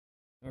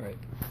Alright,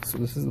 so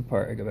this is the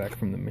part I got back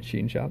from the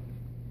machine shop.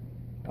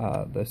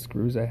 The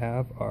screws I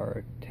have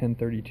are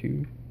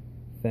 1032,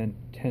 then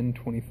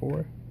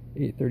 1024,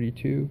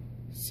 832,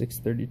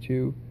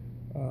 632,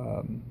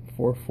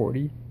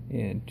 440,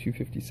 and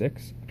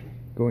 256.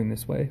 Going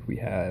this way, we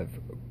have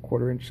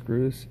 1/4 inch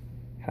screws,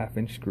 1/2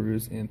 inch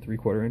screws, and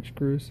 3/4 inch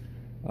screws.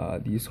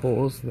 These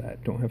holes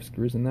that don't have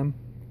screws in them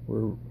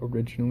were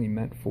originally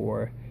meant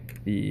for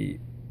the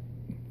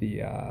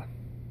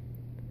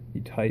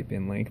type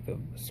and length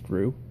of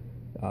screw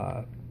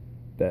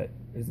that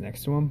is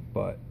next to them,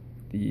 but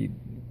the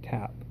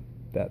tap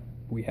that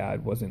we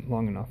had wasn't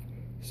long enough,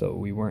 so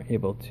we weren't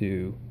able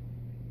to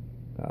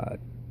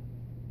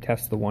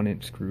test the 1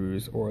 inch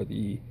screws or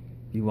the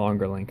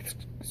longer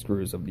length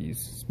screws of these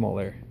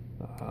smaller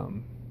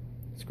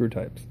screw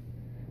types.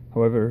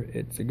 However,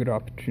 it's a good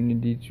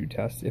opportunity to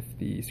test if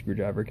the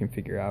screwdriver can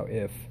figure out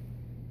if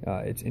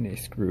it's in a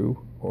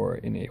screw or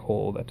in a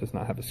hole that does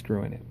not have a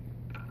screw in it.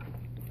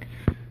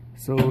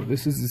 So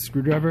this is the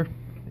screwdriver,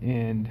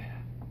 and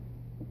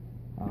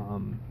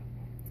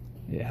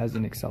it has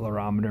an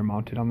accelerometer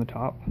mounted on the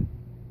top.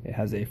 It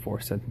has a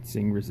force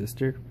sensing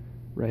resistor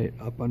right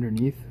up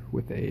underneath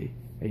with a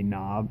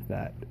knob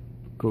that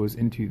goes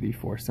into the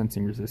force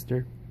sensing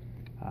resistor.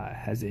 It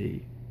has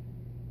a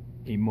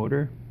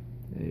motor,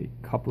 a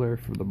coupler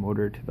for the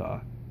motor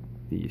to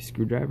the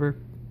screwdriver,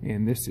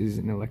 and this is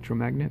an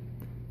electromagnet.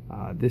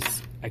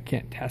 This, I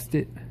can't test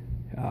it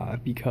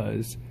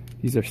because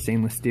these are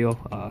stainless steel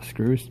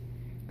screws,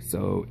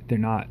 so they're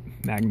not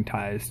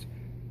magnetized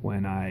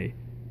when I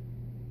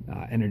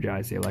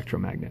energize the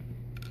electromagnet.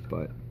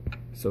 But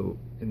so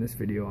in this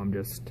video, I'm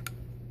just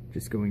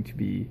going to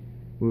be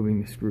moving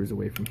the screws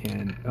away from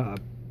hand,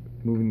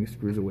 moving the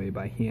screws away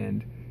by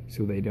hand,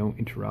 so they don't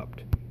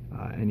interrupt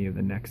any of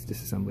the next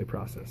disassembly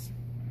process.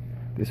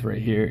 This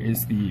right here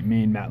is the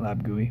main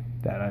MATLAB GUI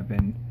that I've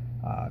been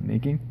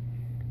making.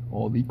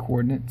 All the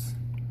coordinates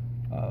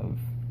of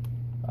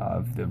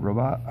the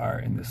robot are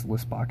in this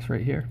list box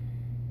right here,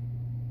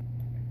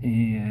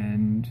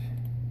 and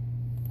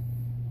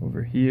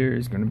over here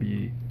is going to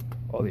be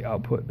all the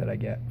output that I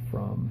get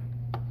from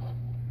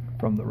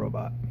the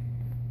robot.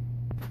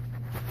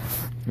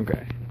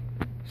 Okay,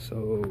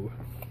 so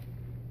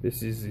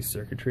this is the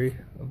circuitry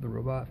of the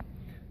robot.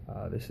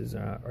 This is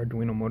an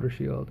Arduino motor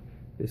shield.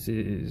 This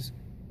is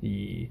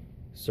the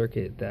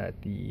circuit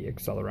that the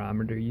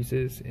accelerometer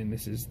uses, and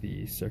this is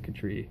the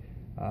circuitry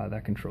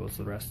that controls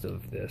the rest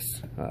of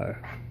this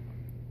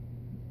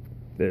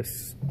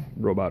this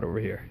robot over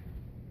here.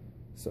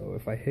 So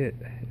if I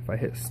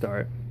hit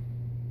start,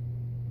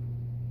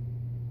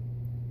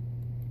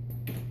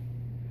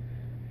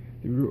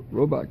 the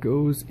robot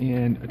goes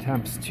and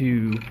attempts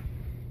to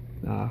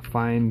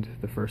find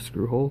the first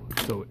screw hole.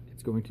 So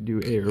it's going to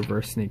do a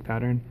reverse snake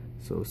pattern,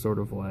 so sort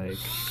of like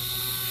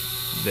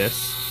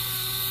this.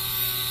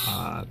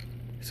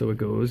 So it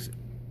goes,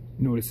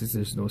 notices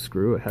there's no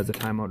screw, it has a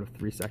timeout of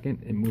 3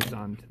 seconds, and moves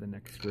on to the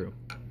next screw.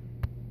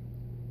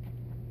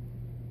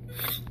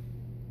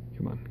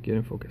 Come on, get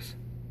in focus.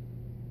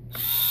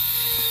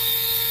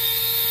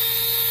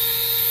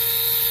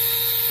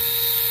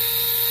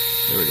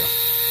 There we go.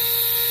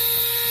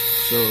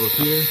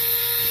 So here,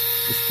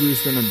 the screw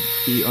is going to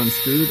be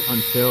unscrewed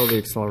until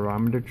the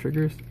accelerometer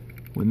triggers.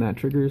 When that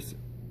triggers,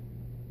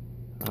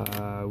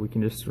 we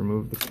can just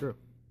remove the screw.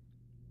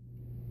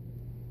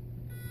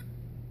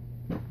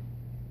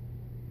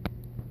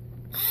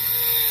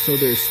 So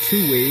there's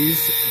 2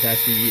 ways that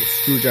the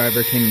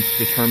screwdriver can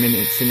determine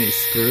it's in a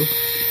screw.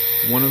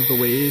 One of the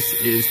ways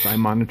is by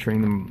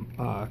monitoring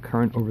the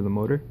current over the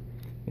motor,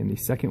 and the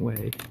second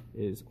way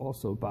is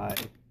also by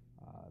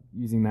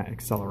using that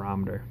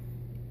accelerometer.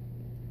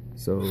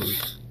 So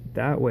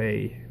that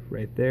way,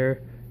 right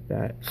there,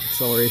 that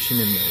acceleration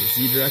in the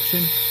Z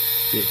direction,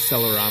 the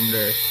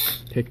accelerometer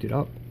picked it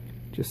up,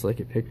 just like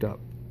it picked up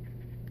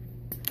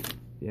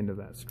the end of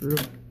that screw.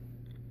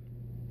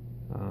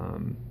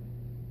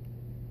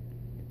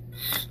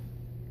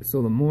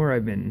 So the more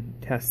I've been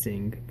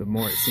testing, the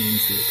more it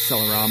seems the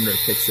accelerometer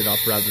picks it up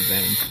rather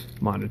than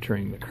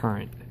monitoring the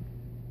current.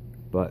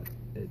 But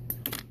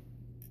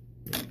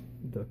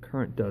the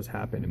current does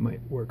happen. It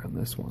might work on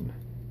this one.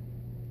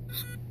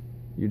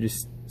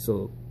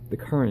 So the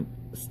current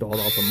stalled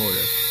out the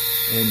motor,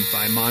 and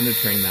by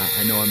monitoring that,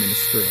 I know I'm in a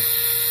screw.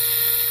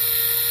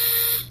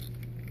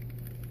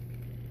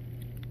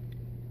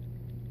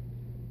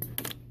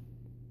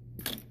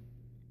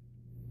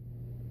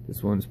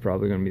 This one's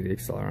probably going to be the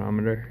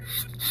accelerometer.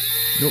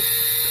 Nope,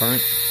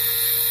 current.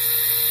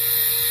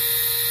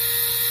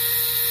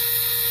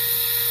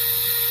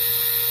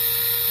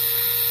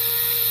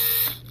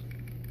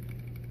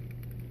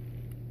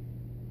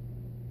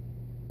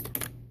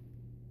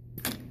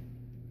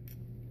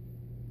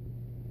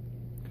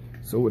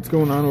 So what's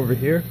going on over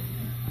here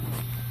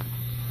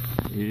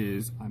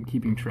is I'm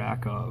keeping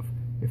track of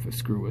if a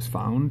screw was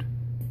found,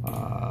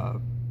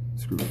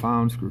 screw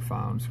found, screw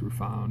found, screw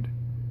found,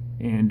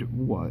 and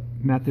what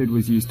method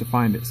was used to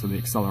find it. So the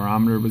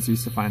accelerometer was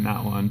used to find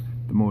that one,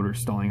 the motor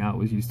stalling out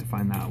was used to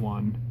find that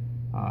one,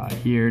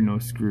 Here, no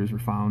screws were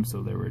found,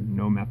 so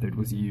no method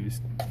was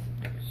used.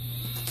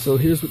 So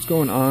here's what's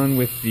going on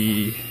with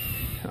the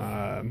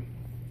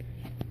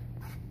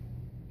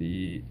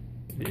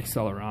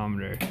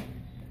accelerometer.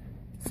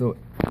 So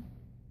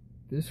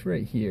this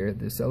right here,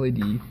 this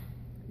LED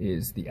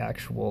is the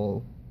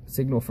actual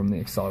signal from the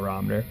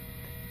accelerometer.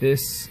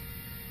 This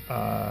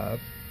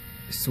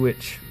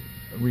switch,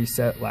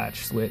 reset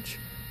latch switch,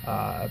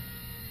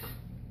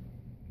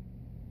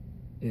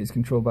 is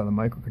controlled by the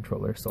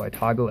microcontroller, so I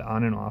toggle it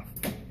on and off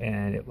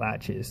and it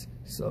latches.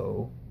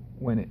 So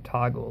when it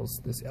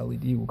toggles, this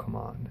LED will come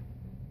on,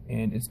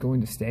 and it's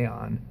going to stay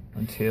on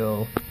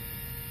until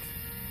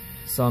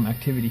some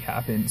activity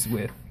happens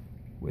with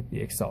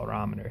the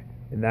accelerometer,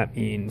 and that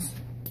means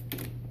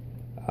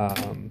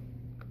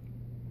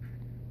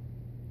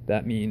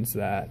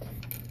that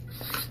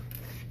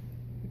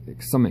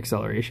some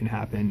acceleration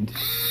happened.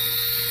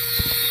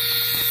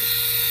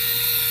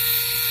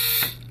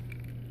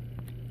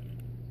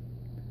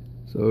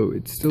 So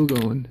it's still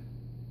going,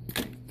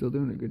 still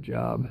doing a good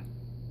job.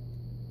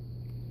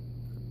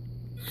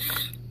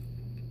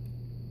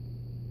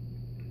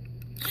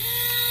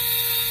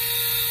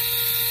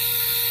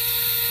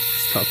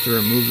 It's tough to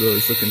remove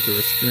those looking through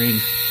a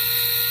screen.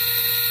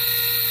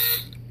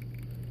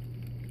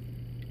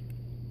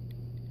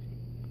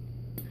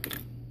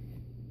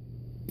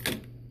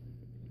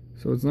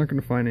 So it's not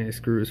going to find any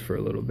screws for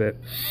a little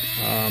bit.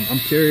 I'm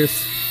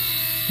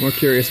more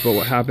curious about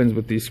what happens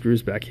with these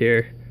screws back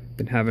here.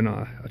 Been having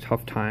a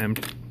tough time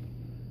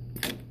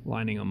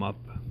lining them up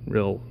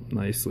real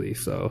nicely,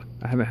 so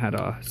I haven't had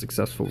a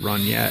successful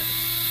run yet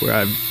where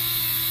I've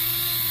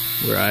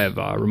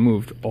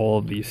removed all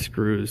of these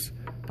screws.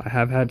 I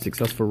have had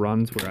successful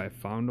runs where I've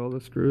found all the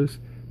screws,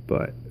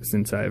 but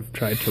since I've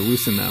tried to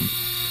loosen them,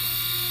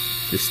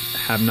 just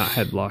have not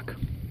had luck.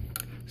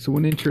 So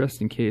one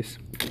interesting case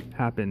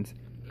happens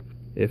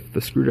if the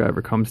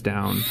screwdriver comes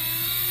down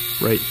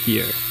right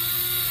here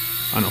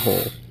on a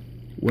hole.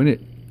 When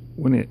it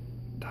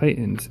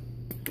tightens,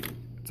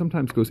 it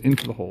sometimes goes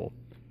into the hole,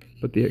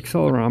 but the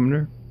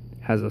accelerometer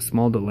has a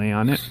small delay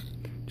on it,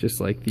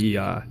 just like the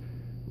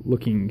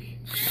looking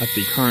at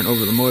the current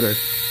over the motor,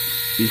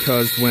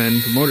 because when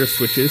the motor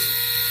switches,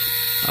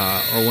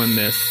 or when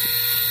the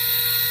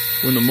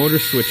motor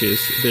switches,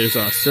 there's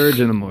a surge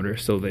in the motor,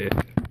 so the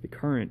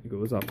current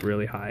goes up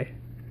really high,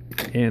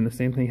 and the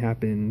same thing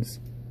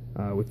happens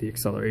with the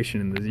acceleration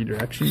in the Z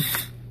direction.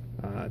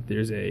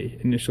 There's a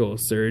initial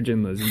surge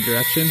in the Z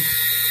direction.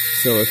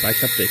 So if I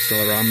kept the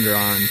accelerometer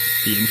on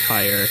the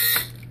entire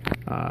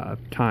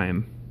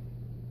time,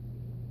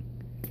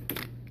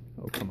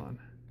 oh come on,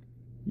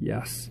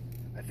 yes,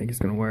 I think it's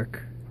gonna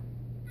work.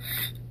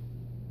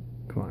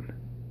 Come on,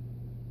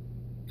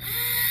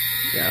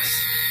 yes.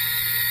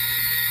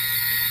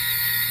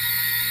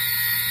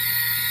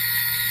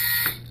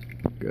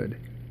 Good.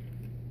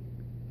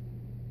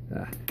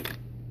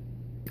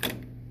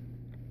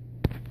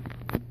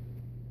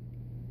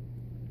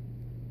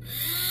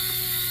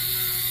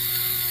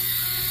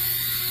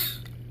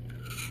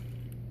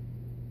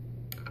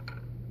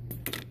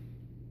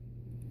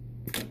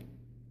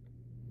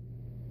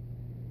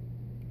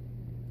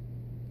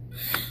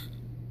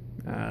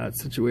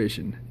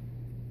 Situation.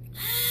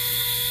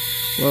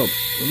 Well,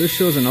 this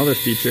shows another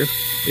feature.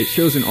 It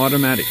shows an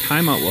automatic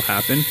timeout will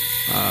happen.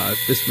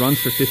 This runs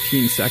for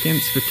 15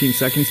 seconds. 15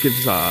 seconds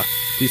gives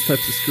these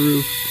types of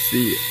screw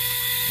the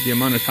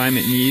amount of time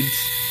it needs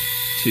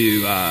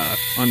to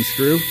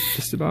unscrew,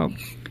 just about,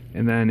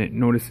 and then it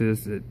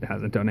notices it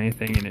hasn't done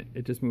anything and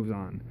it just moves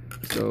on.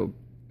 So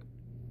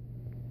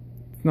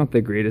it's not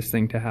the greatest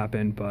thing to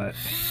happen, but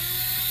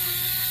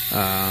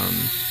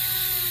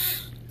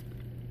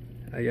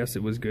I guess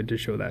it was good to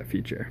show that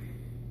feature.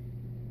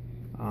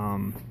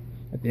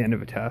 At the end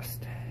of a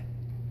test,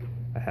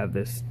 I have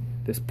this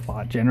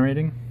plot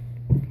generating,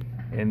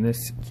 and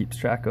this keeps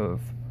track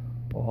of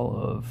all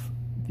of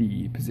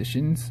the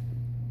positions,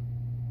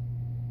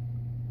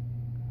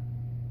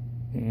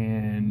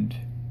 and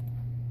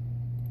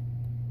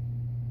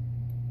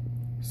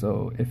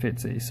so if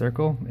it's a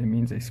circle, it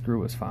means a screw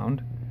was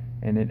found,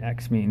 and an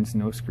X means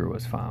no screw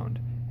was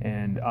found.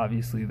 And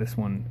obviously this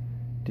one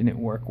didn't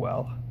work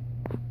well.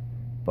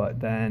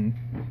 But then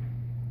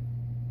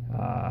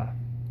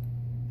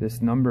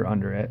this number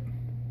under it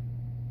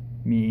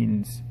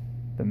means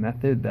the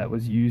method that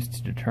was used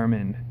to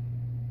determine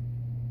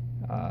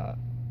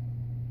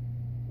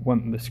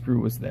when the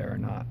screw was there or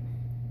not.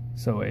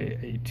 So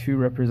a 2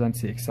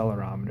 represents the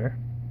accelerometer,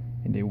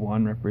 and a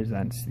 1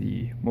 represents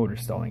the motor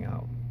stalling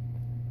out.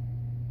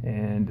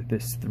 And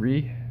this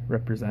 3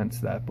 represents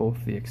that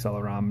both the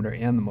accelerometer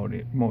and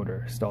the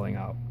motor stalling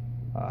out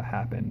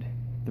happened.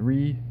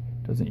 3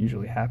 doesn't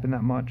usually happen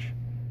that much.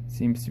 It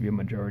seems to be a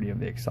majority of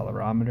the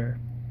accelerometer,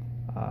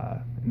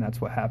 and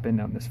that's what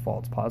happened on this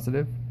false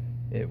positive.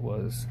 It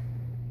was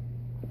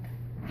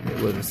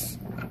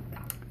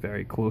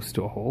very close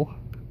to a hole,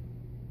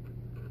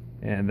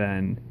 and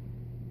then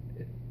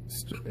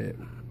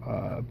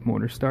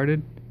motor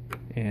started,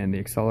 and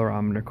the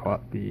accelerometer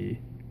caught the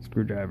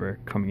screwdriver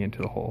coming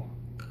into the hole.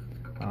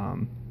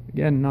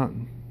 Again,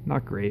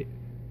 not great,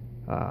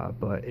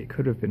 but it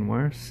could have been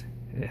worse.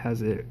 It has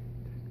the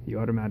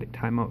automatic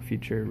timeout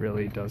feature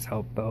really does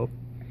help though,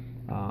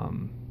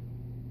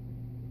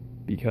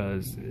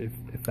 because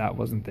if that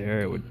wasn't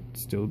there, it would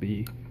still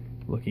be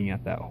looking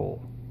at that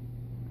hole.